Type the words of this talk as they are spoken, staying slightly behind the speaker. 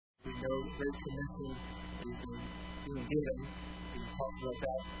know the Great Commission is being given. We talked about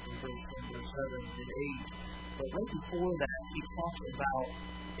that in verse 7 and 8. But right before that, he talks about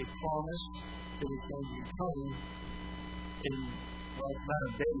a promise that is going to be coming in, well, it's about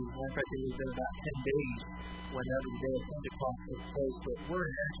a day. In fact, it was in about 10 days whenever the day of Pentecost took place. But we're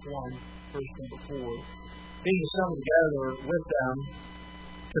in Acts 1, verse number 4. Being assembled together with them,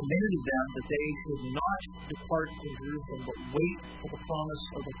 commanded them that they should not depart from Jerusalem, but wait for the promise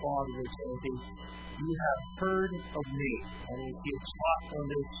of the Father, which says, "You have heard of me." And he had taught on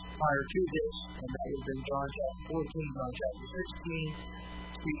this prior to this, and that was in John chapter 14, John chapter 16,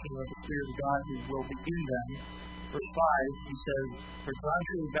 speaking of the Spirit of God who will be in them. Verse 5, he says, "For John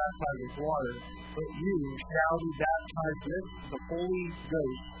truly baptized with water, but you shall be baptized with the Holy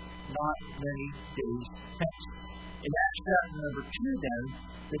Ghost not many days hence." In Acts chapter number 2 then,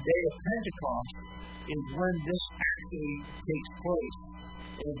 the day of Pentecost is when this actually takes place.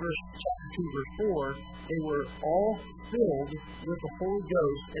 In chapter 2, verse 4, they were all filled with the Holy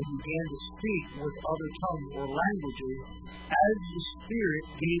Ghost and began to speak with other tongues or languages as the Spirit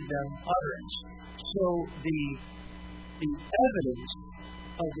gave them utterance. So the evidence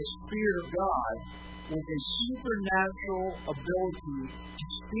of the Spirit of God was a supernatural ability to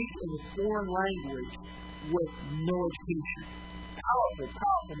speak in a foreign language with no education.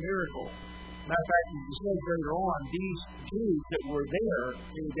 Powerful miracle. Matter of fact, as you said later on, these Jews that were there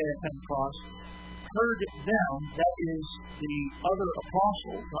in the day of Pentecost heard them, that is, the other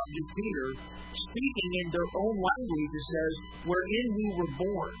apostles, not just Peter, speaking in their own language, it says, wherein we were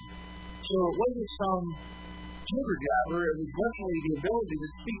born. So it wasn't some jibber-jabber, it was definitely the ability to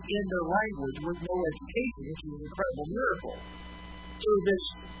speak in their language with no education, which is an incredible miracle. So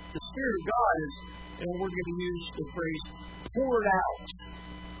the Spirit of God is, and we're going to use the phrase, poured out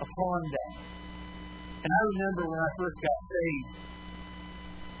upon them. And I remember when I first got saved,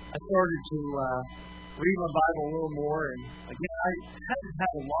 I started to read my Bible a little more, and again, I hadn't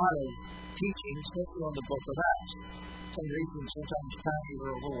had a lot of teaching, especially on the book of Acts. Some reasons sometimes pastors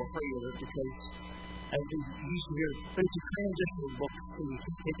are a little afraid of it because as we used to hear, it's a transitional book, so you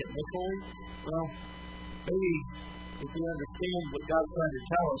can take it literally. Well, maybe if we understand what God's trying to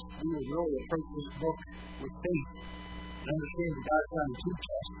tell us, we would really approach this book with faith and understand what God's trying to teach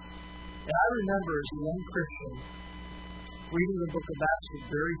us. And I remember as a young Christian reading the book of Acts the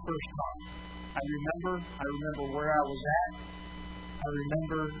very first time. I remember where I was at. I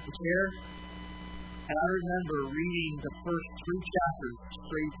remember the chair. And I remember reading the first 3 chapters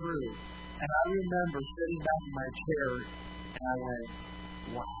straight through. And I remember sitting back in my chair and I went,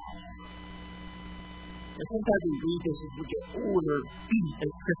 wow. And sometimes we read this as we get older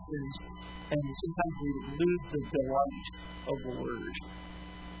as Christians, and sometimes we lose the delight of the Word.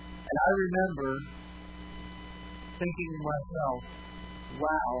 And I remember thinking to myself,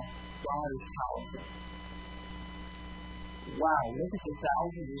 wow, God is powerful. Wow, look at the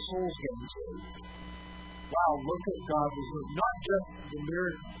thousands of souls getting saved. Wow, look at God was doing not just the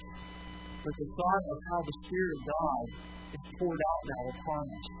miracles, but the thought of how the Spirit of God is poured out now upon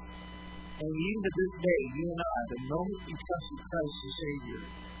us. And even to this day, you and I, the moment you trust in Christ as Savior,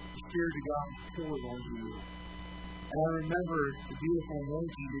 the Spirit of God is poured onto you. And I remember the beautiful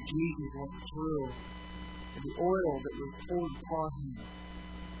anointing that Jesus went through, and the oil that was poured upon him,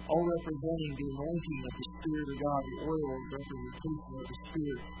 all representing the anointing of the Spirit of God. The oil is representation of the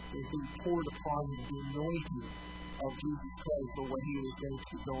Spirit that was being poured upon him, the anointing of Jesus Christ for what he was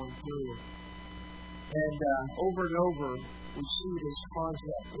going through. And over and over, we see this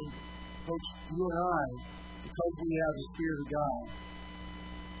concept. And folks, you and I, because we have the Spirit of God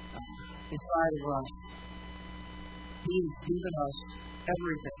inside of us, he has given us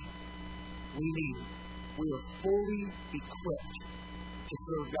everything we need. We are fully equipped to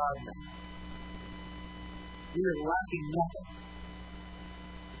serve God now. We are lacking nothing.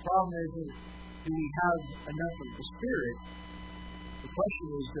 The problem is, do we have enough of the Spirit? The question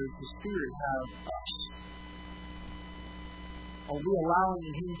is, does the Spirit have us? Are we allowing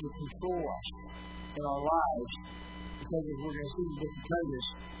him to control us in our lives? Because as we're going to see in the book of Titus,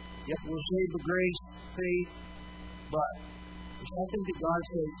 yet we're saved by grace, faith, but there's something that God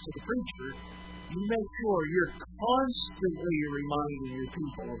says to the preacher, you make sure you're constantly reminding your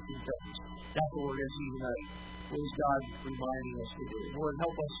people of these things. That's what we're going to see tonight. What is God reminding us to do? Lord,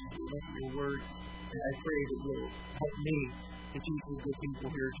 help us to do your word, and I pray that you'll help me to teach the good people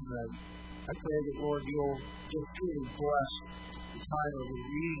here tonight. I pray that, Lord, you'll just truly bless the time of the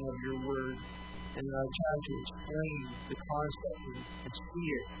reading of your word, and that I try to explain the concept and see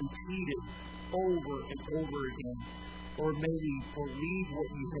it repeated over and over again, or maybe believe what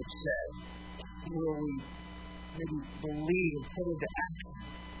you have said. Will we maybe believe and put into action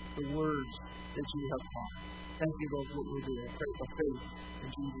the words that you have taught. Thank you, Lord, for what we're doing. I pray for faith in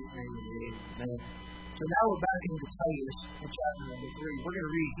Jesus' name. Amen. So now we're back into Titus in chapter number 3. We're going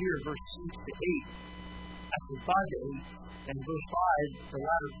to read here verse 6 to 8, actually 5 to 8, and verse 5, the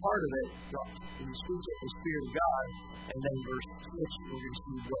latter part of it, he speaks of the Spirit of God, and then verse 6, we're going to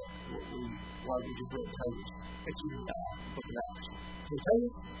see why we just read Titus. Excuse me, book of Acts. So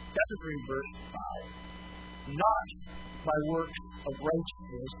Titus chapter 3, verse 5. Not by works of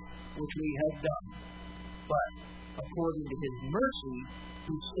righteousness which we have done, but according to his mercy,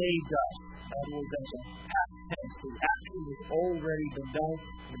 who saved us. That was as a past tense. The action has already been done.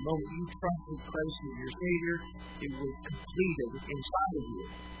 The moment you trusted Christ as your Savior, it was completed inside of you.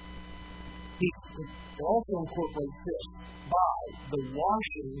 He also incorporates this by the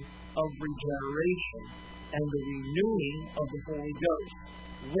washing of regeneration and the renewing of the Holy Ghost,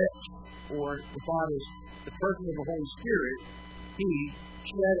 which, or the person of the Holy Spirit, he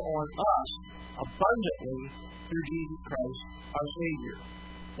shed on us abundantly through Jesus Christ, our Savior.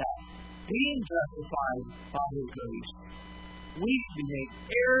 Now, being justified by his grace, we should be made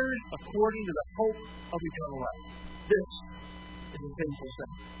heirs according to the hope of eternal life. This is a faithful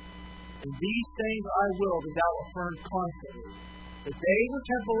saying. And these things I will that thou affirm constantly, that they which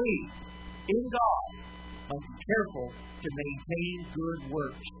have believed in God must be careful to maintain good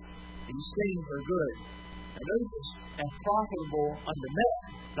works. These things are good, and those and profitable unto men.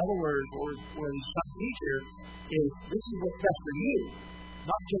 In other words, or he's trying to teach here, is this is what's best for you,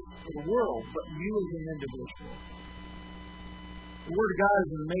 not just for the world, but you as an individual. The Word of God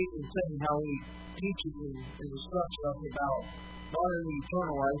is an amazing thing, how he teaches and instructs us about not only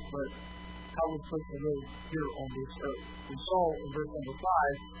eternal life, but how we're supposed to live here on this earth. We saw in verse number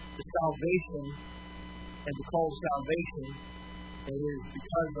 5 the salvation and the call of salvation that is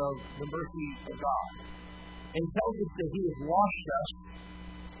because of the mercy of God. And he tells us that he has washed us,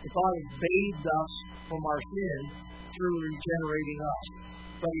 that God has bathed us from our sin through regenerating us.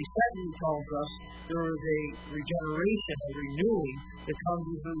 But he secondly tells us there is a regeneration, a renewing that comes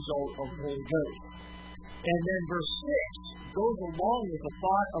as a result of the Holy Ghost. And then verse 6 goes along with the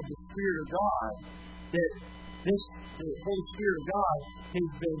thought of the Spirit of God, that the Holy Spirit of God has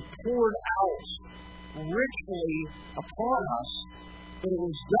been poured out richly upon us, but it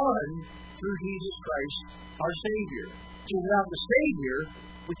was done through Jesus Christ, our Savior. So without the Savior,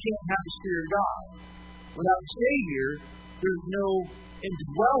 we can't have the Spirit of God. Without the Savior, there's no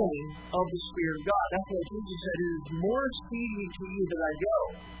indwelling of the Spirit of God. That's why Jesus said, it is more expedient to you that I go.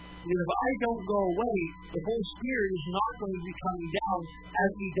 And if I don't go away, the Holy Spirit is not going to be coming down as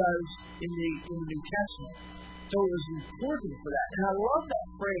he does in the New Testament. So it was important for that. And I love that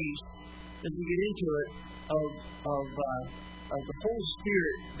phrase as we get into it of the Holy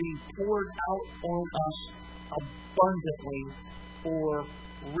Spirit being poured out on us abundantly or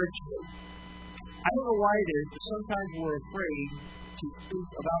richly. I don't know why it is, but sometimes we're afraid to speak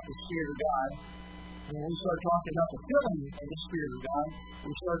about the Spirit of God. And when we start talking about the filling of the Spirit of God,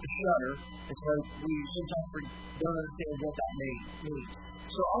 we start to shudder. It's like we sometimes don't understand what that means.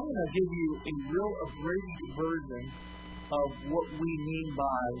 So I'm going to give you a real abridged version of what we mean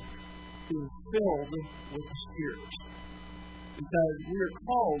by being filled with the Spirit. Because we are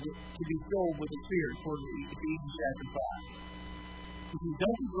called to be filled with the Spirit, according to Ephesians chapter 5. If you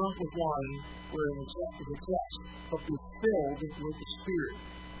don't be drunk with wine, where it is excess, but be filled with the Spirit.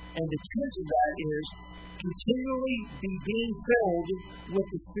 And the truth of that is continually be being filled with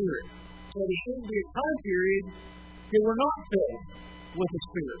the Spirit. So there shouldn't be a time period that we're not filled with the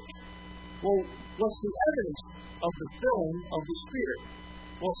Spirit. Well, what's the evidence of the filling of the Spirit?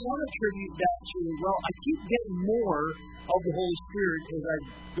 Well, some attribute that to, I keep getting more of the Holy Spirit as I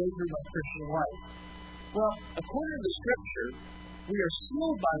go through my Christian life. Well, according to the Scripture, we are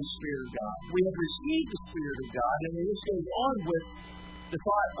sealed by the Spirit of God. We have received the Spirit of God, and this goes on with the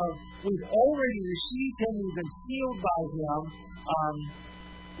thought of we've already received Him, we've been sealed by Him.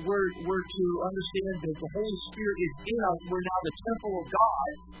 We're to understand that the Holy Spirit is in us. We're now the temple of God.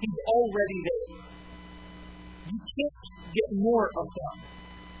 He's already there. You can't get more of Him.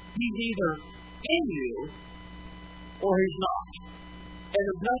 He's either in you or He's not. And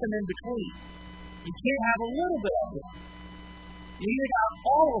there's nothing in between. You can't have a little bit of Him. You either have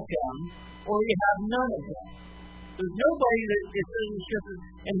all of Him or you have none of Him. There's nobody that is in the Scripture,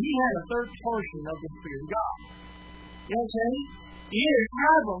 and He had a third portion of the Spirit of God. You know what I'm saying? You either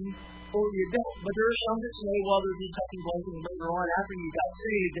have Him or you don't. But there are some that say, there's a second blessing later on after you got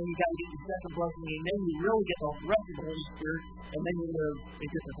saved, then you got to get the second blessing, and then you really get the rest of the Holy Spirit, and then you live a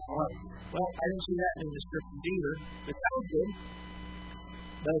different life. Well, I don't see that in the Scriptures either. It sounds good,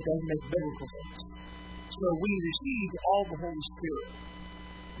 but it doesn't make biblical sense. So we received all the Holy Spirit.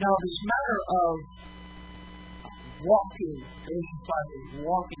 Now, this matter of walking, Galatians 5 is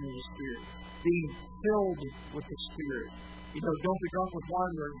walking in the Spirit, being filled with the Spirit. Don't be drunk with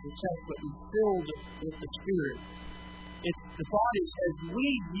wine or the text, but be filled with the Spirit. It's the thought is as we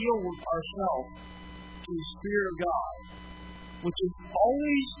yield ourselves to the Spirit of God, which is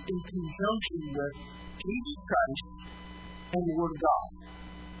always in conjunction with Jesus Christ and the Word of God.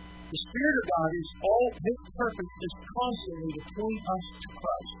 The Spirit of God is all, His purpose is constantly to point us to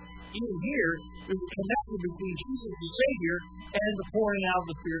Christ. Even here, there's a connection between Jesus the Savior and the pouring out of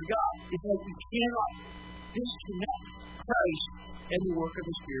the Spirit of God. It's like we cannot disconnect Christ and the work of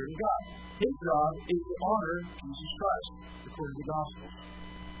the Spirit of God. His job is to honor Jesus Christ, according to the Gospel.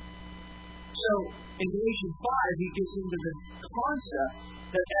 So, in Galatians 5, he gets into the concept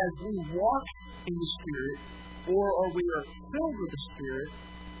that as we walk in the Spirit, or we are filled with the Spirit,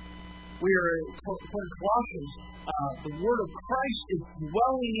 we are, according to Colossians, the Word of Christ is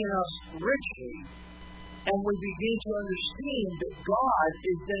dwelling in us richly, and we begin to understand that God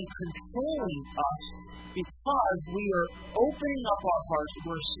is then controlling us because we are opening up our hearts,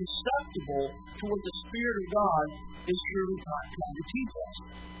 we're susceptible to what the Spirit of God is surely trying to teach us.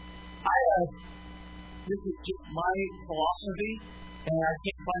 This is just my philosophy, and I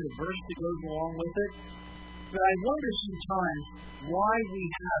can't find a verse that goes along with it, but I wonder sometimes why we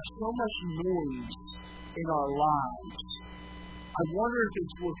have so much noise in our lives. I wonder if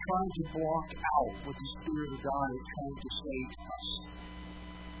it's we're trying to block out what the Spirit of God is trying to say to us.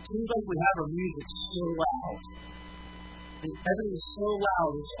 It seems like we have our music so loud. Everything is so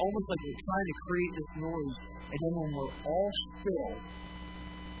loud, it's almost like we're trying to create this noise, and then when we're all still,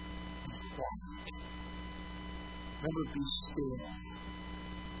 it's quiet. Remember, be still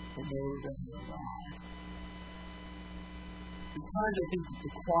and know that you are God. Sometimes I think that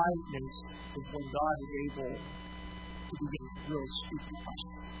the quietness is when God is able to begin to really speak to us.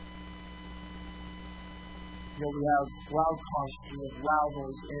 We have loud concerts, we have loud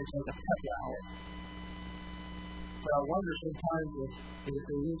noise, and it's like a pep rally. But I wonder sometimes if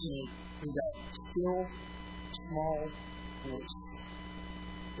there isn't that still, small voice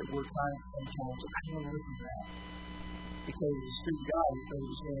that we're trying to sometimes, I don't want to listen to that. Because the Spirit of God is going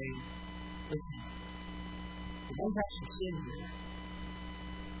to say, listen, you don't have some sin here.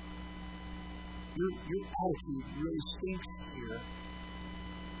 Your attitude really stinks here.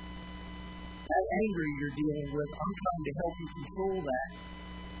 That anger you're dealing with, I'm trying to help you control that,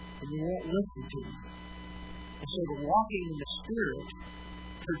 and you won't listen to me. And so the walking in the Spirit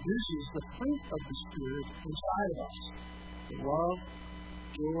produces the fruit of the Spirit inside of us. Love,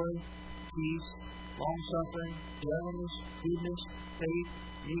 joy, peace, long-suffering, gentleness, goodness, faith,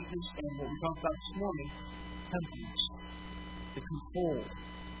 meekness, and what we talked about this morning, temperance, the control.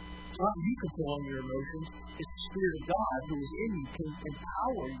 It's not you controlling your emotions, it's the Spirit of God who is in you to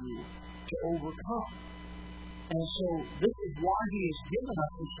empower you to overcome. And so this is why He has given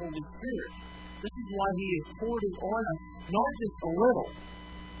us His Holy Spirit. This is why He has poured it on us, not just a little,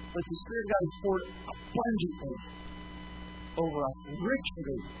 but the Spirit of God has poured abundantly over us,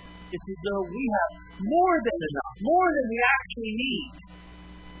 richly. It's as though we have more than enough, more than we actually need.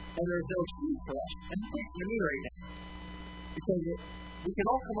 And there's no excuse for us. And it's taking to me right now. Because we can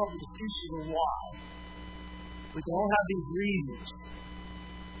all come up with excuses of why. We can all have these reasons.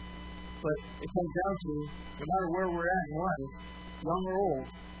 But it comes down to, no matter where we're at in life, young or old,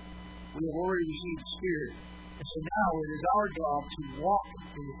 we have already received the Spirit. And so now it is our job to walk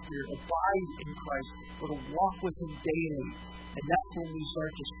in the Spirit, abide in Christ, but to walk with Him daily. And that's when we start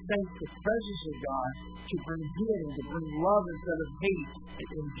to sense the presence of God to bring healing, to bring love instead of hate,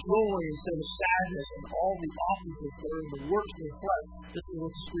 and joy instead of sadness, and all the opposites that are in the works of the flesh. This is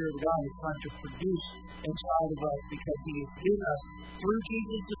what the Spirit of God is trying to produce inside of us, because He has given us, through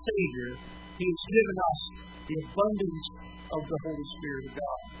Jesus the Savior, He has given us the abundance of the Holy Spirit of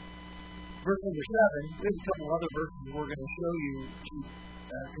God. Verse number 7, we have a couple other verses we're going to show you to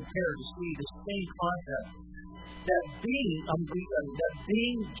compare to see the same concept. That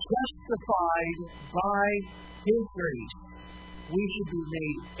being justified by His grace, we should be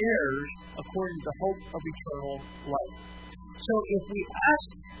made heirs according to the hope of eternal life. So if we ask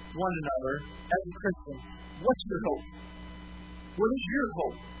one another as a Christian, what's your hope? What is your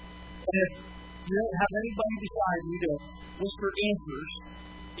hope? And if you don't have anybody beside you to whisper answers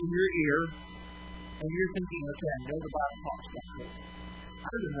in your ear, and you're thinking, okay, I know the Bible talks about hope. I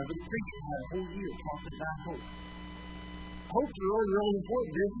remember the preacher had a whole year talking about hope. Hope's really, really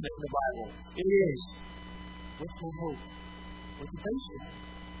important, isn't it, in the Bible? It is. What's my hope? What's the basis?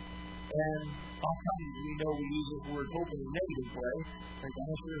 And often we know we use this word hope in a negative way. Like, I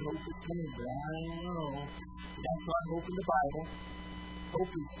sure hope it's coming, but I don't know. That's not hope in the Bible.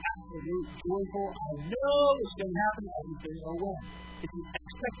 hope is absolute, joyful. I know it's going to happen. I just don't know when. It's an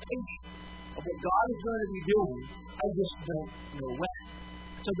expectation of what God is going to be doing. I just don't know when.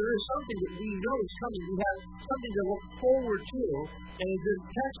 So there is something that we know is coming. We have something to look forward to. And as this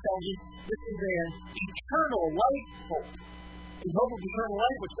text tells us, this is an eternal life hope. The hope of eternal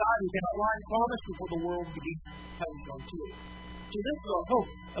life, which God has in line promised before the world began comes unto. So this is our hope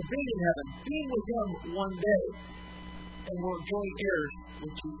of being in heaven, being with Him one day, and we're joint heirs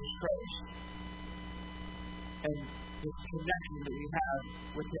with Jesus Christ. And this connection that we have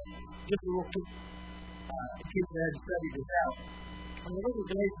with Him. Just a little quick, in case I hadn't studied this out. When we look at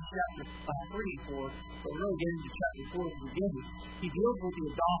Galatians chapter 3, but really getting into chapter 4 at the beginning, he deals with the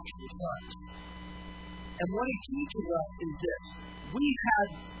adoption of sons. And what he teaches us is this: we have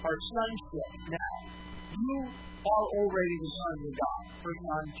our sonship now. You are already the sons of God. 1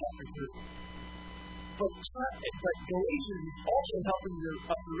 John chapter 3. But Galatians is also helping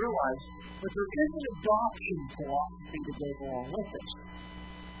us to realize that there is an adoption philosophy that goes along with this.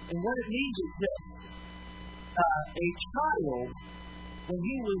 And what it means is this: a child, when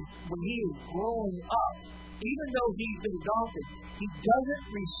he is growing up, even though he's been adopted, he doesn't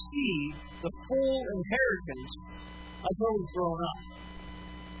receive the full inheritance until he's grown up.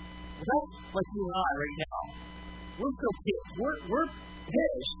 Well, that's like you and I right now. We're still kids. We're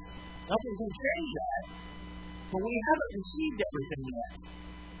pissed. Nothing's going to change that. But we haven't received everything yet.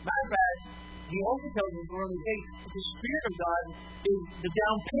 Matter of fact, he also tells us in Romans 8 that the Spirit of God is the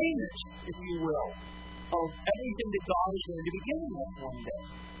down payment, if you will, of everything that God is going to be giving us one day.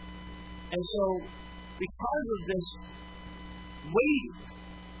 And so, because of this waiting,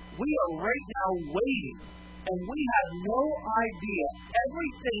 we are right now waiting, and we have no idea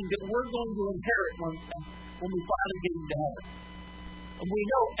everything that we're going to inherit when we finally get into heaven. And we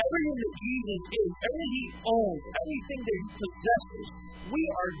know everything that Jesus is, everything He owns, everything that He possesses, we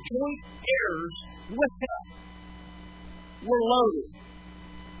are joint heirs with Him. We're loaded.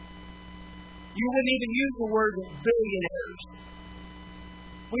 You wouldn't even use the word billionaires.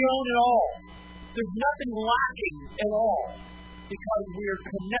 We own it all. There's nothing lacking at all because we are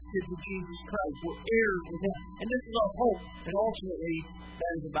connected to Jesus Christ. We're heirs with Him. And this is our hope. And ultimately,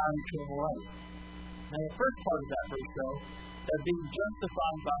 that is about eternal life. Now, the first part of that verse, though, that being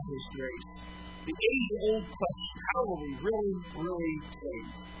justified by His grace. The age-old question: how are we really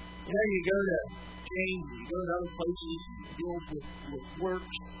saved? You know, you go to James, you go to other places, you deal with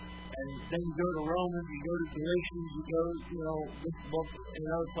works. And then you go to Romans, you go to Galatians, you go, this book and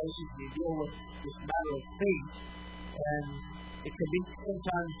other places, and you deal with this matter of faith. And it can be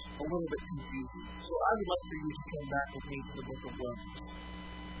sometimes a little bit confusing. So I would like for you to come back with me to the book of Romans.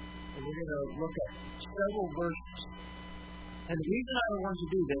 And we're going to look at several verses. And the reason I want to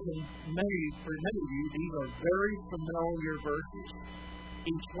do this, and for many of you, these are very familiar verses.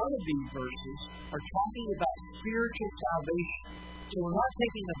 Each one of these verses are talking about spiritual salvation. So we're not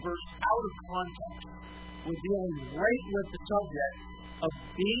taking the verse out of context. We're dealing right with the subject of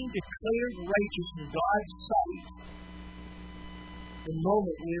being declared righteous in God's sight the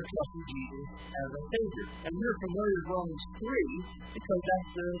moment we are trusting Jesus as our Savior. And we're familiar with Romans 3 because that's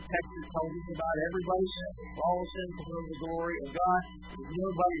the text that tells us about everybody sin. All sin because of the glory of God. There's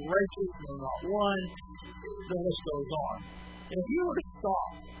nobody righteous, no, not one. The list goes on. And if you were to stop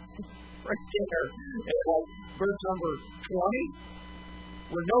right there at verse number 20,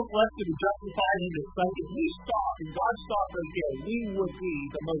 where no flesh to be justified in His sight, if we stop and God stopped right there, we would be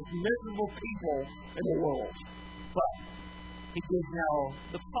the most miserable people in the world. But He gives now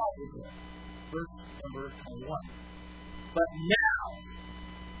the positive. Verse number 21. But now,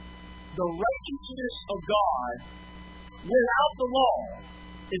 the righteousness of God without the law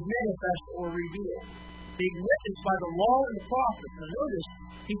is manifest or revealed, being witnessed by the law and the prophets. Now notice,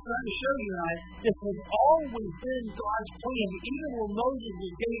 He's trying to show you and I, this has always been God's plan. Even when Moses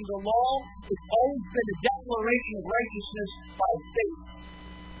was getting the law, it's always been a declaration of righteousness by faith.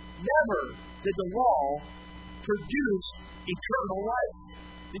 Never did the law produce eternal life.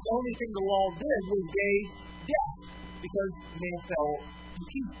 The only thing the law did was gave death, because man fell to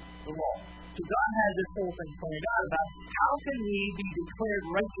keep the law. So God had this whole thing planned out about how can we be declared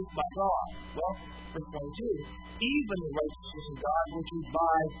righteous by God? Well, verse 22, even the righteousness of God, which is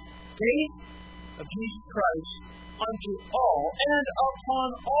by faith of Jesus Christ unto all and upon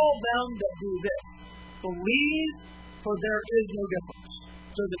all them that do this. Believe, for there is no difference.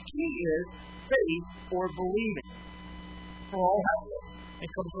 So the key is faith or believing. For all have it. It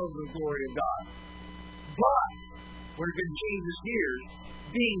comes over the glory of God. But, where did Jesus hear?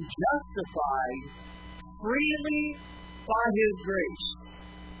 Being justified freely by His grace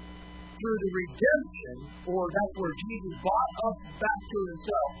through the redemption, or that's where Jesus bought us back to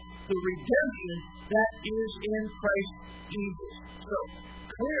himself, the redemption that is in Christ Jesus. So,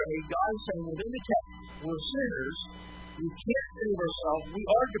 clearly, God is saying within the text, we're sinners, we can't save ourselves, we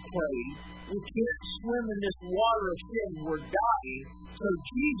are depraved, we can't swim in this water of sin, we're dying. So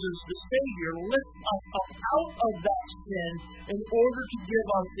Jesus, the Savior, lifts us up out of that sin in order to give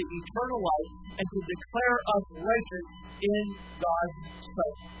us the eternal life and to declare us righteous in God's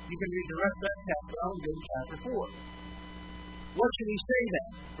sight. You can read the rest of that chapter. I'll go to chapter 4. What should he say then?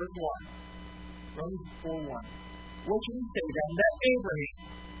 Verse 1. Romans 4:1. What should he say then? That Abraham,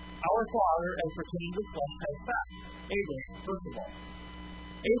 our father, as pertaining to flesh, has found. Abraham, first of all.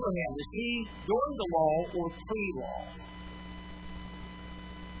 Abraham, is he during the law or pre-law?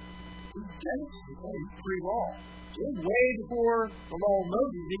 Genesis is pre-law. So way before the law of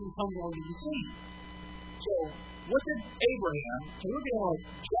Moses even comes onto the scene. So, what did Abraham, so we're going to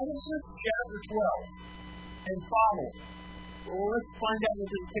Genesis chapter 12 and follow. Well, let's find out what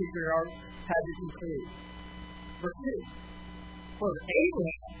this patriarch had to conclude. Verse 2. For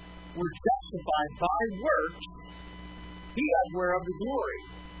Abraham were justified by works, he had whereof the glory.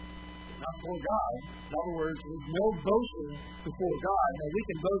 Not before God. In other words, there's no boasting before God. Now, we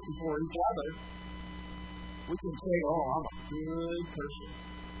can boast before each other. We can say, oh, I'm a good person.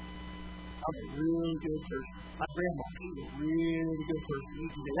 I'm a really good person. My grandma, she's a really good person. You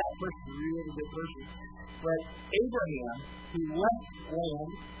can say, that person's a really good person. But Abraham, who left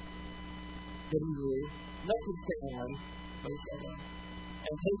land that he knew, left his family,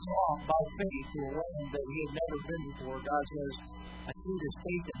 and takes off by faith to a land that he had never been before. God says, I see this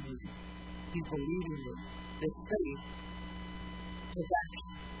faith in you. He's believing you. This faith is action.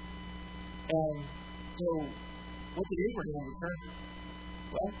 And so, what did Abraham return?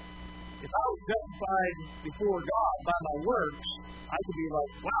 Well, if I was justified before God by my works, I could be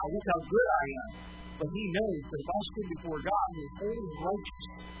like, wow, look how good I am. But he knows that if I stood before God who is holy and righteous,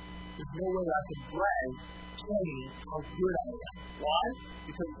 there's no way I could brag saying how good I am. Why?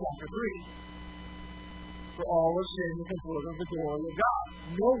 Because chapter 3. For all have sinned and come short of the glory of God.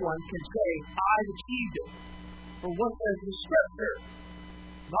 No one can say, I've achieved it. For what says the Scripture?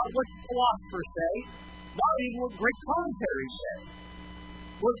 Not what philosophers say, not even what great commentaries say.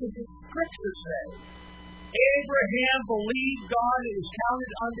 What does the Scripture say? Abraham believed God and it was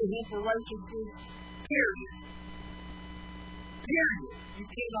counted unto him for righteousness. Period. Period. You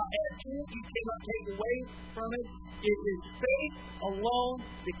cannot add to it. You cannot take away from it. It is faith alone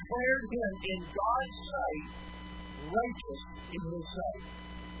declared him in God's sight righteous in his sight.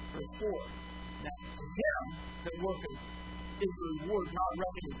 Verse 4. Now, to him that worketh is the reward not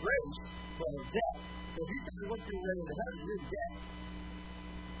reckoned of grace, but of debt. So if you're going to look your way into heaven, you're in debt.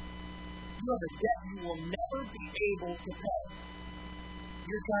 You have a debt you will never be able to pay.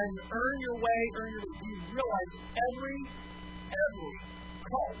 You're trying to earn your way, you realize every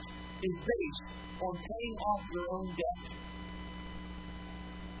cult is based on paying off your own debt.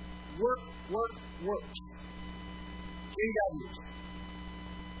 Work. JWs,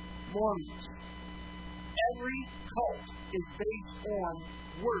 Mormons. Every cult is based on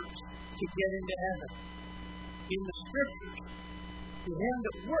works to get into heaven. In the Scriptures, to him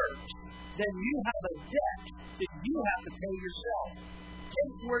that works, then you have a debt that you have to pay yourself.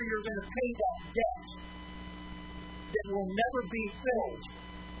 Take where you're going to pay that debt that will never be filled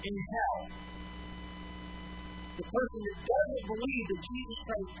in hell. The person that doesn't believe that Jesus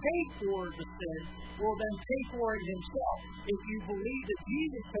Christ paid for the sin will then pay for it himself. If you believe that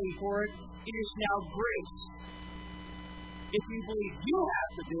Jesus paid for it, it is now grace. If you believe you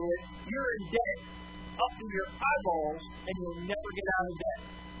have to do it, you're in debt up to your eyeballs and you'll never get out of debt.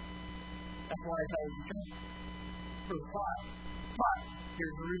 That's why I tell you to drink. Verse 5.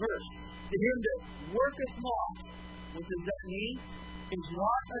 Here's the reverse. To him that worketh not, what does that mean? Is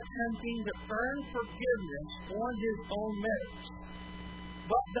not attempting to earn forgiveness on his own merits,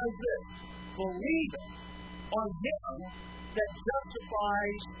 but does this, believeth on him that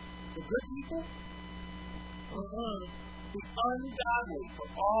justifies the good people, the ungodly, for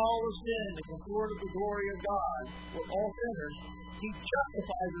all of sin and come short of the glory of God, for all sinners. He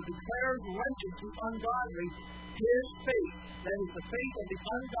justifies or declares righteous the ungodly. His faith, that is the faith of the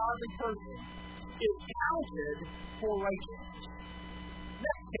ungodly person, is counted for righteousness.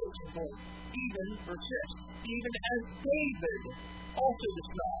 Next case in point, even, verse 6, even as David also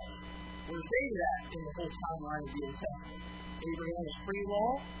described. Where's David at in the whole timeline of the Old Testament? Abraham is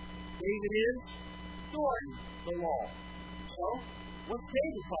pre-law. David is during the law. So, what's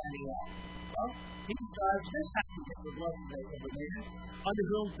David finding out? Well, he describes this happiness of blessedness of the man, unto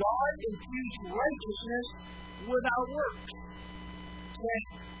whom God imputes righteousness without works. So saying,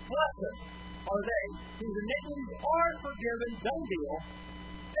 blessed are they whose iniquities are forgiven, done deal,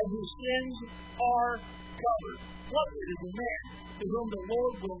 and whose sins are covered. Blessed is the man to whom the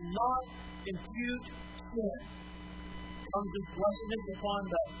Lord will not impute sin. Comes this blessedness upon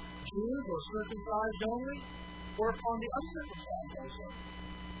the Jews or circumcised only, or upon the uncircumcised also.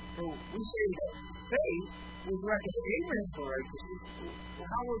 So we say that faith was reckoned to Abraham for righteousness. Well,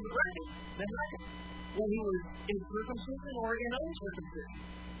 how was it reckoned? Then reckoned. When he was in circumcision or in uncircumcision.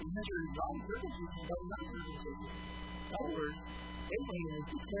 He measured his own circumcision by uncircumcision. In other words, Abraham was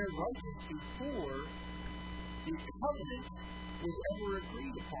declared righteous before the covenant was ever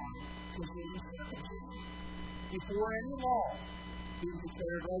agreed upon concerning circumcision. Before any law, he was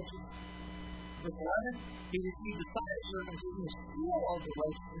declared righteous. Verse 11, he received the sign of circumcision, the seal of the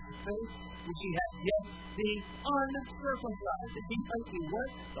righteousness of faith, which he had yet being uncircumcised. And he might be what?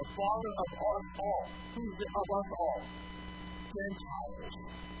 The Father of us all. Who's of us all? Gentiles.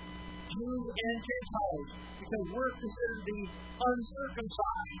 Jews and Gentiles. Because we're considered the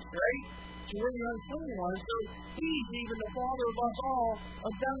uncircumcised, right? So we're the unclean ones. So he's even the Father of us all,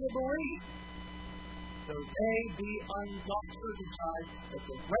 of them that believe. So they be not circumcised, that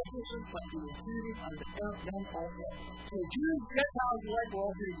the righteousness might be imputed unto them also. So Jews, Gentiles, alike were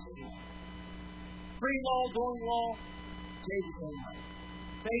all here to see. Pre-law, during law, say the same way.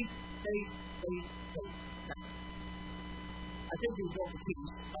 Faith, faith, faith, faith. I think we built the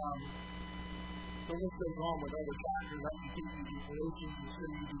piece. The list goes on with other chapters. I can give you the Galatians and show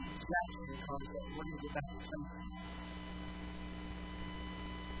you the exact same concept. We're going to get back to something.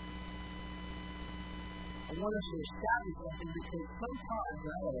 I want us to establish something because sometimes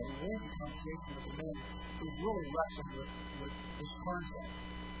I had a long conversation with a man who's really wrestling with this concept.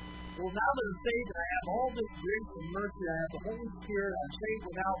 Well, now that I'm saved and I have all this grace and mercy, I have the Holy Spirit, I'm saved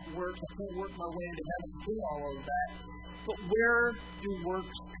without works, I can't work my way into heaven and do all of that. But where do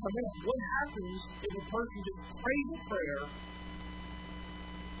works come in? What happens if a person just prays a prayer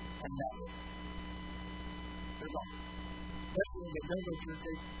and that's it? There's nothing. Especially when they don't go to church,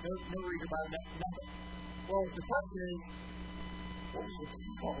 there's no reason about it, nothing. Well, the question is, what was the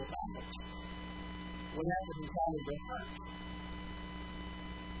people about it? What happened inside of their heart?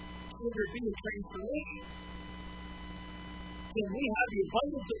 Should there be a transformation? Can we have the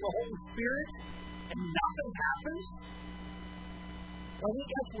abundance of the Holy Spirit and nothing happens? I think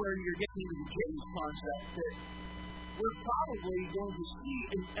that's where you're getting into the James concept that we're probably going to see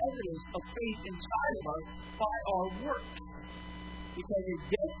an evidence of faith inside of us by our works. Because a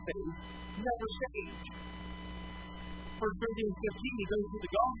dead faith never saved. 1 Corinthians 15, he goes through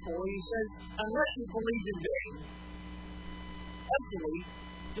the gospel and he says, unless you believed in vain, emptily,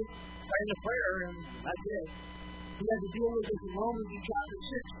 just praying a prayer and that's it. He had to deal with this in Romans in chapter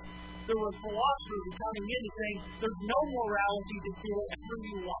 6. There were philosophers coming in and saying, there's no morality to do whatever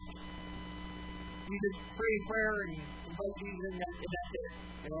you want. You just pray a prayer and invite Jesus in and that's it.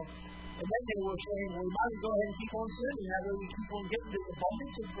 You know? And then they were saying, well, we might as well go ahead and keep on sinning. That way we keep on getting this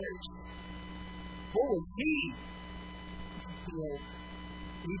abundance of grace. What was he? You know,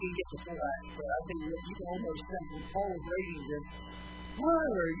 he didn't get the full act, but I think you can almost sense when Paul was raising this. What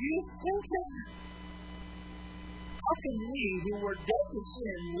are you thinking? How can we, who were dead to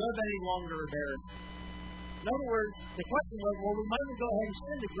sin, live any longer there? In other words, the question was, well, we might as well go ahead and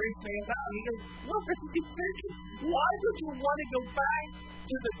sin, the grace may abound. He goes, what are you thinking? Why would you want to go back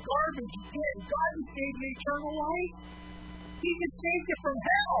to the garbage pit? God has gave you eternal life. He can save you from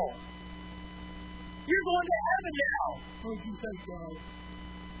hell. You're going to heaven now. What do you think, God?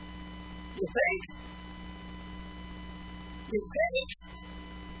 You think? You think?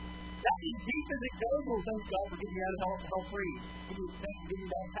 That's as deep as it goes. Well, thank God for getting you out of hell free. Thank you for getting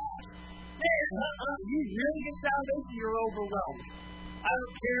that path. Man, you really get down this, you're overwhelmed. I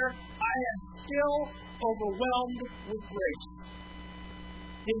don't care. I am still overwhelmed with grace.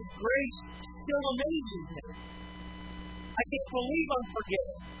 His grace still amazes me. I can't believe I'm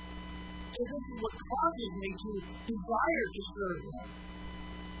forgiven. So this is what causes me to desire to serve Him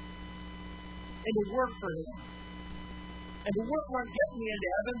and to work for Him. And the work won't get me into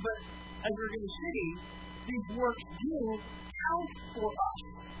heaven, but as we're going to see, these works do count for us,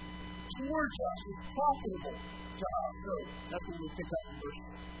 towards us, it's profitable to us. So that's what we pick up in verse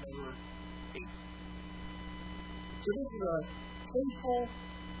number 8. So this is a faithful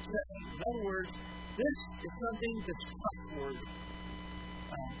setting. In other words, this is something that's trustworthy.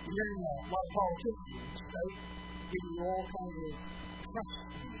 You're hearing a lot of politicians, right? Giving you all kinds of trust.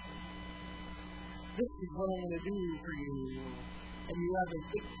 This is what I'm going to do for you. And you have a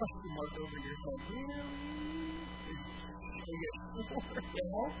big question mark over your head. Really? You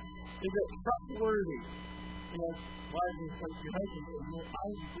know? Is it trustworthy? why is it like your husband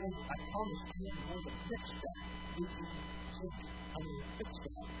said, I promise you I'm going to fix that. I'm going to fix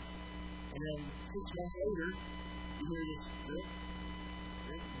that. And then 6 months later, you hear this drip.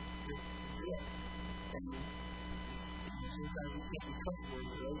 And sometimes we can't be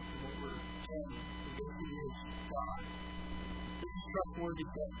trustworthy, right? And what we're saying, we go through this God. This is trustworthy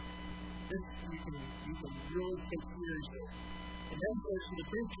stuff. This you can really take seriously. And then it goes to the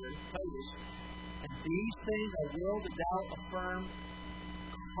preacher, Titus, and these things I will that thou affirm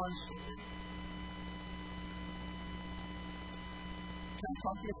constantly. Can I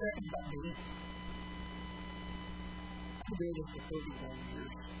talk to you a second about me? I've been doing this for 31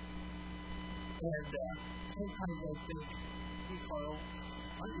 years. And sometimes I think, hey Carl,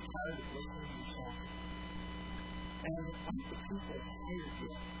 aren't you tired of listening to yourself? And aren't the people tired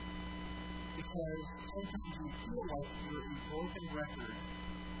yet? Because sometimes you feel like you're a broken record,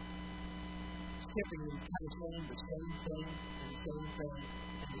 skipping and kind of saying the same thing, and the same thing,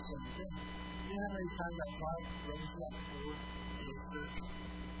 and the same thing. You know how many times I've tried to raise that before in the church?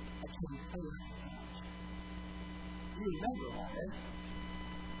 I can't say it. You remember that, eh?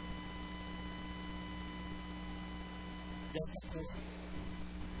 That's the point.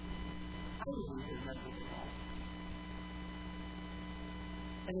 I don't even remember it all.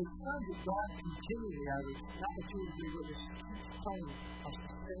 And it's time that God continually, I was not a two or three witnesses, keeps telling us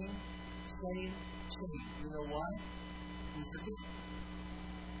the same. You know why? We forget.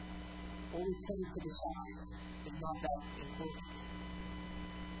 Or we put it to the side. It's not that important.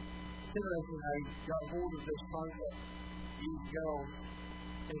 It's interesting, I got hold of this concept years ago.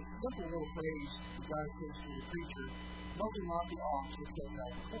 And it's a simple little phrase that God says to the preacher, nothing not the ox, just goes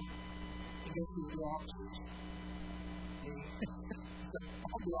out the court. And guess who's the oxes?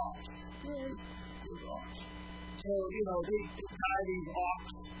 All the ox. The ox. So, they tie these ox,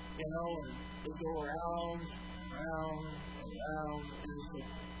 and they go around, and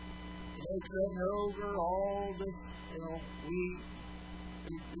it's treading over all this, we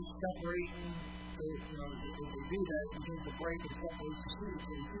separating, if they do that, it begins to break and separate the seed,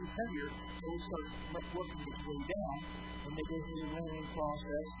 so the seed is heavier, so it starts working its way down, and they go through the winnowing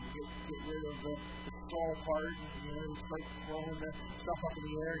process, and get rid of the stall part, and start throwing the stuff up in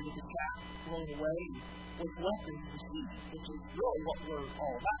the air, and get the chaff blown away, and what's left is the seed, which is really what we're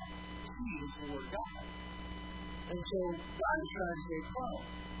all about. The seed is the Word of God. And so God is trying to say, Carl,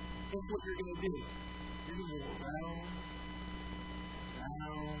 that's what you're going to do. You're going to go around, and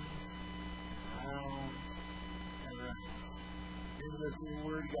around. You're going to do the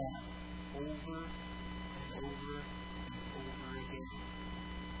Word of God over and over and over again.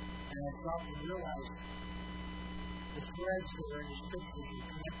 And I thought to realize the threads that are in the Scriptures are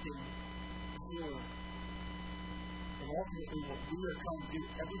connecting here. And ultimately, what we are trying to do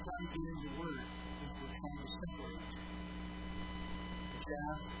every time we get in the Word is we're trying to separate the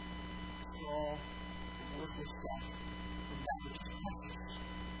chaff, the straw, the worthless stuff from that which is precious,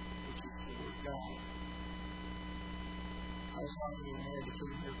 which is the Word of God. I was talking to a man that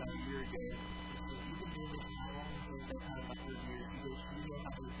came here about a year ago. He said, you've been doing this how long? He said, about 100 years. He goes, do you know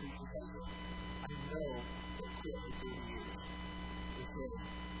how many preachers I said? I know that quit for 30 years. He said,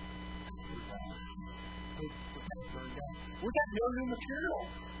 we got no new material.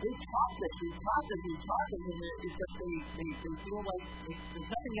 They taught this, and it's just they feel like there's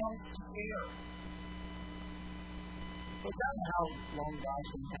nothing else to share. But I don't know how long God's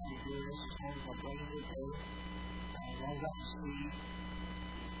been having me do this, as long as my brain is okay, as long as I can sleep,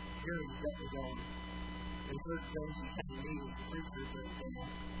 hearing is definitely going. There's certain things you can't need as a preacher, but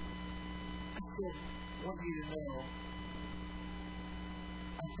I still want you to know,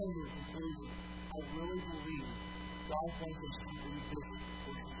 I'm coming to the conclusion, I really believe God wants us to revisit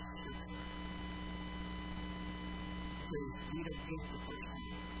portions of Scripture. Because we don't get the person.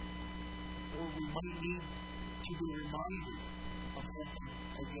 Or we might need to be reminded of something,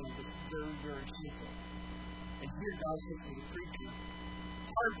 again, that's very, very simple. And here God says to the preacher,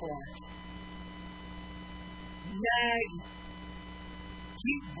 harp on it. Nag.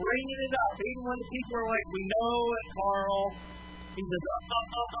 Keep bringing it up. Even when the people are like, we know it, Carl. He says,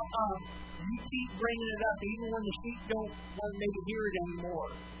 You keep bringing it up, even when the sheep don't want to maybe hear it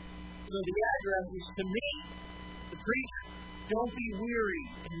anymore. So the address is to me, the preacher. Don't be weary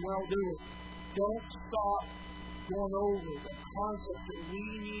in well-doing. Don't stop going over the concept that we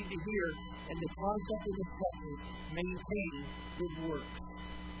need to hear, and the concept of the section, maintain good works.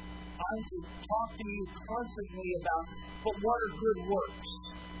 I'm to talk to you constantly about, but what are good works?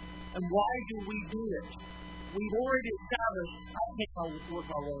 And why do we do it? We've already established, I think I'll work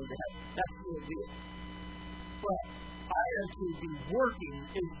my way to heaven. That's the deal. But I am to be working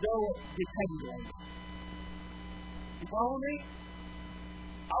as though it depended on me. You follow me?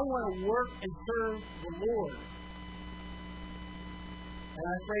 I want to work and serve the Lord. And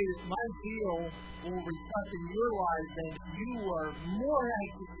I pray that my zeal will reflect in your lives that you are more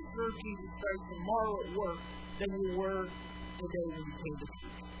anxious to serve Jesus Christ tomorrow at work than you were today when you came to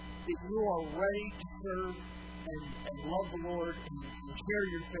church. That you are ready to serve and love the Lord and share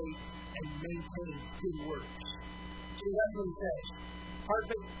your faith and maintain good works. So that's what he says.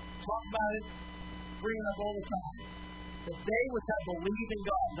 Perfect. Talk about it. Bring it up all the time. That they which have believed in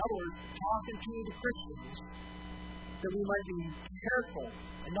God. In other words, talking to the Christians, that we might be careful.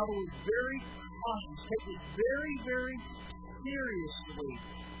 In other words, very cautious. Take it very, very seriously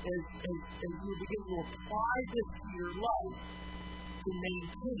as you begin to apply this to your life to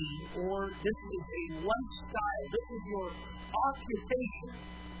maintain, or this is a lifestyle. This is your occupation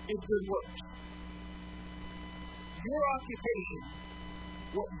in good works. Your occupation,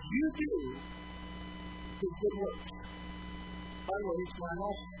 what you do, is good works. By the way, it's mine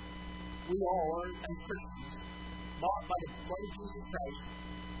also. We all are, as Christians, bought by the blood of Jesus Christ,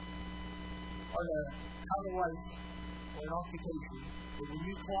 are to have a life or an occupation that when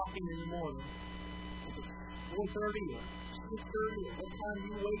you clock in the morning, if it's 4:30 or 6:30 or what time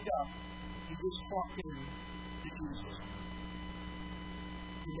you wake up, you just clock in to Jesus.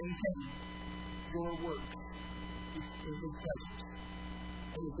 To maintain your work in His presence.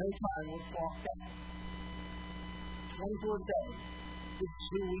 And there's no time we're clocked out. 24/7. This is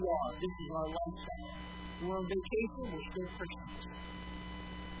who we are. This is our lifestyle. We're on vacation, we're still Christians.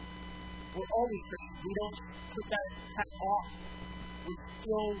 We're always Christians. We don't put that hat off. We're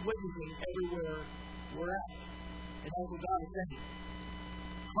still witnessing everywhere we're at. And that's what God is saying.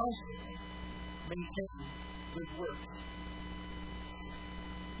 Constantly maintain good works.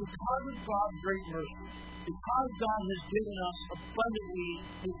 Because of God's great mercy, because God has given us abundantly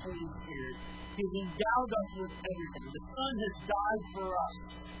His Holy Spirit, He's endowed us with everything. The Son has died for us.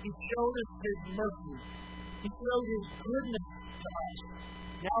 He showed us His mercy. He showed His goodness to us.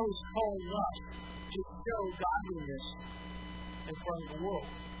 Now He's calling us to show godliness in front of the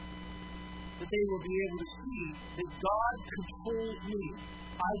world. That they will be able to see that God controls me.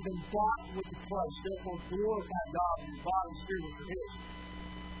 I've been bought with the price. Therefore, glorify God and bought and spirit for His.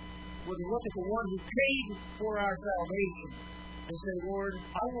 We're to look at the one who paid for our salvation and say, Lord,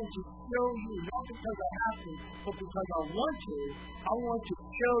 I want to show you, not because I have to, but because I want to. I want to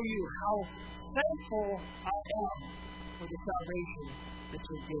show you how thankful I am for the salvation that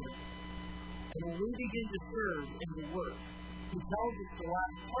you've given. And when we begin to serve in the work, He tells us the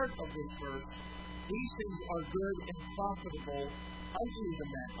last part of this verse, these things are good and profitable unto the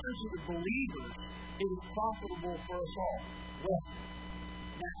men, unto the believers. It is profitable for us all. Well,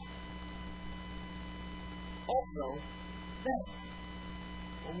 now, also, then,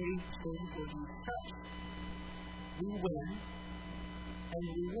 when we stand for Jesus Christ, we win and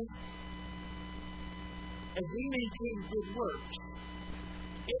we win. As we maintain good works,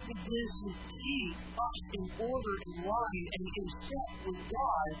 it begins to keep us in order, in line, and in step with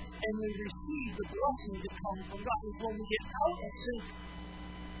God, and we receive the blessings that come from God. It's when we get out of sync,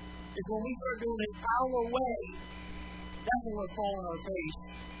 it's when we start doing it our way, that's when we're falling on our face,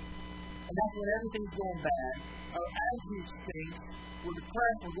 and that's when everything's going bad. Our attitudes stink, we're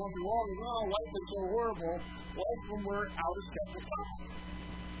depressed, we're going through all this, oh, life is so horrible. Well, it's when we're out of step with God.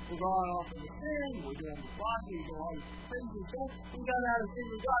 We're going off in the sin, we're doing the body, we're doing all these crazy stuff. We got out of sin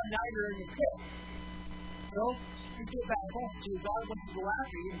with God, now you're in the pit. So, you get back home. So God wants to go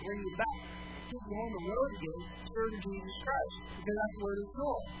after you and bring you back. Get you on the road again, serving Jesus Christ. Because that's where it's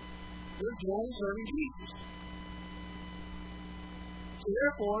going. There's joy in serving Jesus. So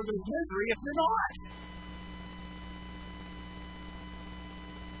therefore, there's misery if you're not.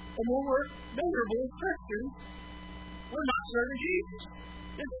 And when we're miserable as Christians, we're not serving Jesus.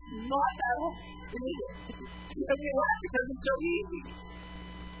 It's not that hard. Because we laugh because it's so easy.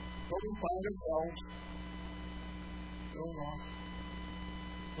 But we find ourselves going off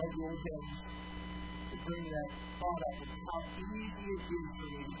like the old hymns to bring that thought up of how easy it is for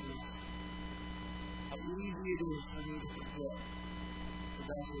me to do. How easy it is for me to forget. Because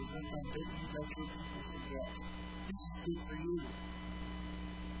that was sometimes that's what people forget. This is good for you.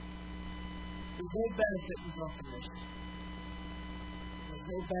 There's no benefit in drunkenness. There's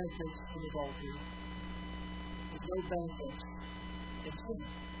no benefits in adultery. There's no benefits in sin.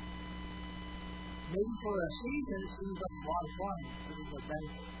 Maybe for a season it seems like a lot of fun, but there's no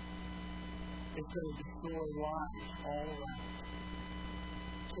benefit. It's going to destroy lives all around.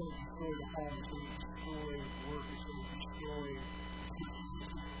 It's going to destroy the home. It's going to destroy work. It's going to destroy teaching.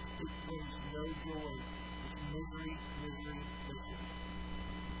 It brings no joy. It's misery, misery, misery.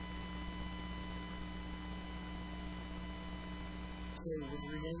 say, with the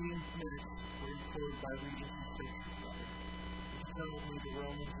remaining minutes, we're encouraged by reading some scriptures from it. Turn with me to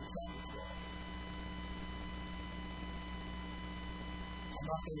Romans chapter 12. I'm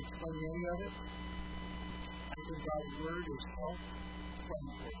not going to explain any of it. I think God's word is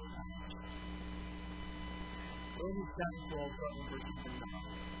self-explanatory. Romans chapter 12, starting verse 9.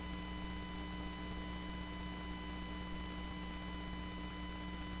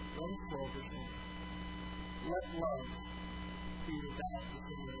 Romans 12, verse 1. Let love be without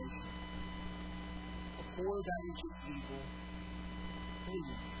discrimination. Abhor that which is evil,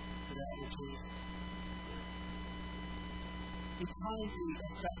 cleave to that which is good. Be kindly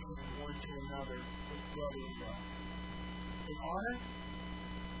affectionate one to another with brotherly love. In honor,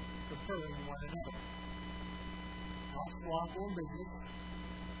 preferring one another. Not slothful in business,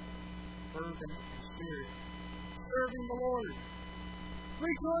 fervent in spirit, serving the Lord,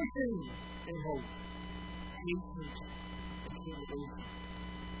 rejoicing in hope, patient in tribulation,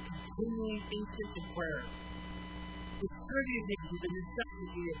 continuing instant in prayer, distributing to the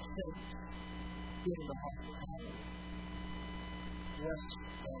necessity of saints, giving the hospitality. Bless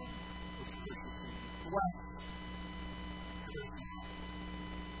them with persecution. Bless them.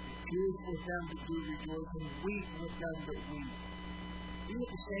 Rejoice with them that do rejoice, and weep with them that weep. Be of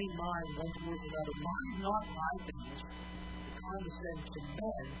the same mind one towards another. Mind not high things, but condescend to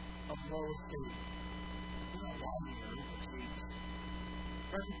men of low estate. Do not lie to your enemies.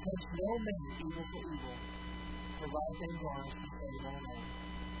 Recompense no man evil for evil. Provide things honest and say no man.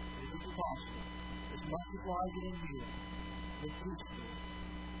 If it is possible, as much as lies in you, with peaceable,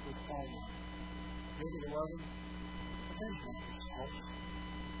 with all men. Maybe beloved, avenge not yourselves,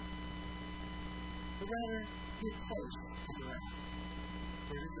 but rather give place to the wrath.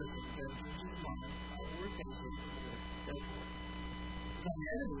 There is a vengeance is mine, I will repay you for the therefore. If an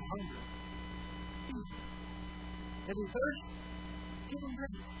enemy hunger, feed him. If he thirst, give him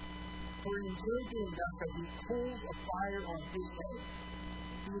drink. For in so doing thou shalt be coals of fire on his head.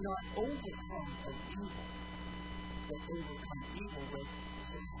 Do not overcome of evil, but overcome evil with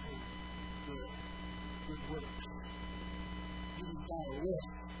good works. You have got a list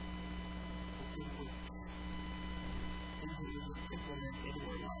of good works. Things that you can implement in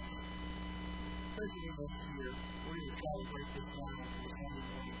your life. Especially this year, we're going to try to break this down to the Sunday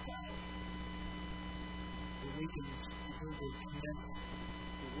morning class. Where we can connect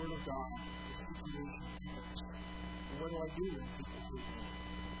the Word of God with situations in us. And what do I do when people say to me?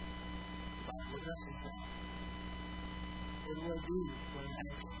 The Bible addresses them. What do I do when I'm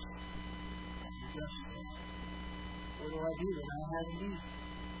anxious? God addresses them. What do I do when I have a need?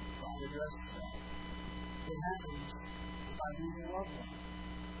 God addresses them. What happens if I lose a loved one?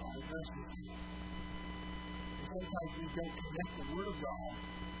 God addresses them. And sometimes we don't connect the Word of God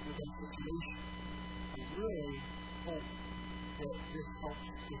with that situation. We really hope that this helps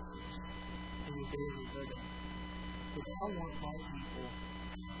fix it in your daily living. But I want my people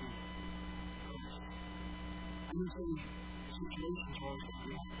to be Christ. I'm going to say situations are always going to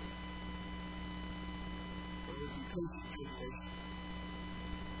be happening. But there's a coaching situation.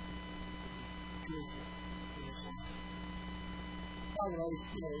 Beautiful in this life. I would always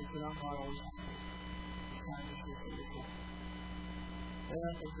feel that I'm not always happy. It's kind of just beautiful. And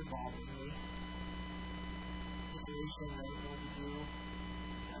I think it's bothering me. Situation that I want to do,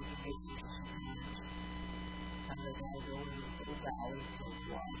 I can make decisions. And then I go into the valley,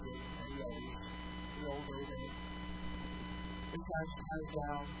 watch it, and roll over it. Sometimes I come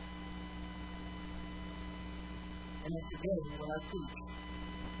down, and it's again when I preach.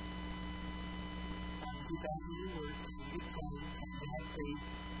 I get back to your word, and get going, and to have faith,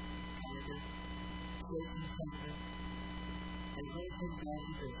 and to show contentment, and when it comes down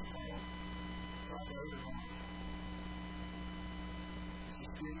to this, God knows it all.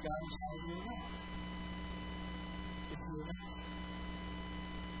 If God is how you are, if you're not,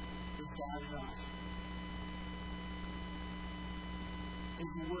 if God is not, if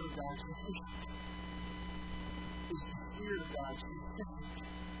the Word of God is sufficient, if the Spirit of God is sufficient,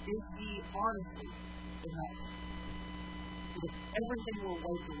 if the honesty enough, if everything will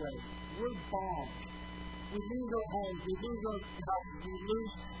wipe away, we're bombed. We lose our homes, we lose our houses, we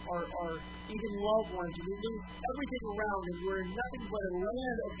lose our even loved ones, we lose everything around, and we're in nothing but a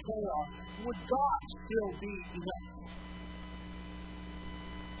land of chaos. Would God still be enough?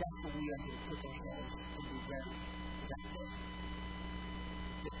 That's what we have to put ourselves and be ready for that day.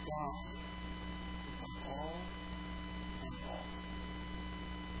 That God is on all and all.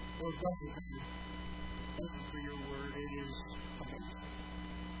 Lord, thank you for your word. It is amazing.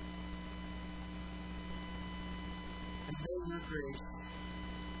 And may your grace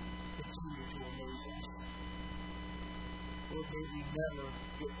continue to amaze us. Lord, Lord, may we never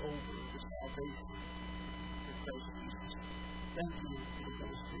get over the salvation of Christ Jesus. Thank you for the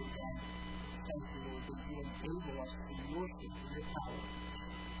Holy Spirit, God. Thank you, Lord, that you enable us to worship in your power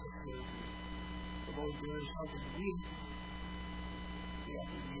to serve you. The Lord, there is something we have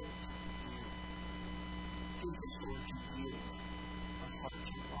to yield to you. Teach us, Lord, to yield our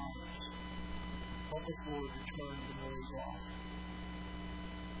hearts and lives. Help us, Lord, to turn the noise off.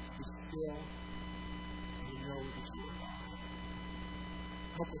 Be still and to know that you are God.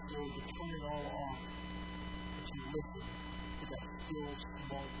 Help us, Lord, to turn it all off and to listen to that still,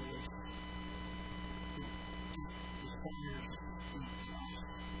 small voice that desires to speak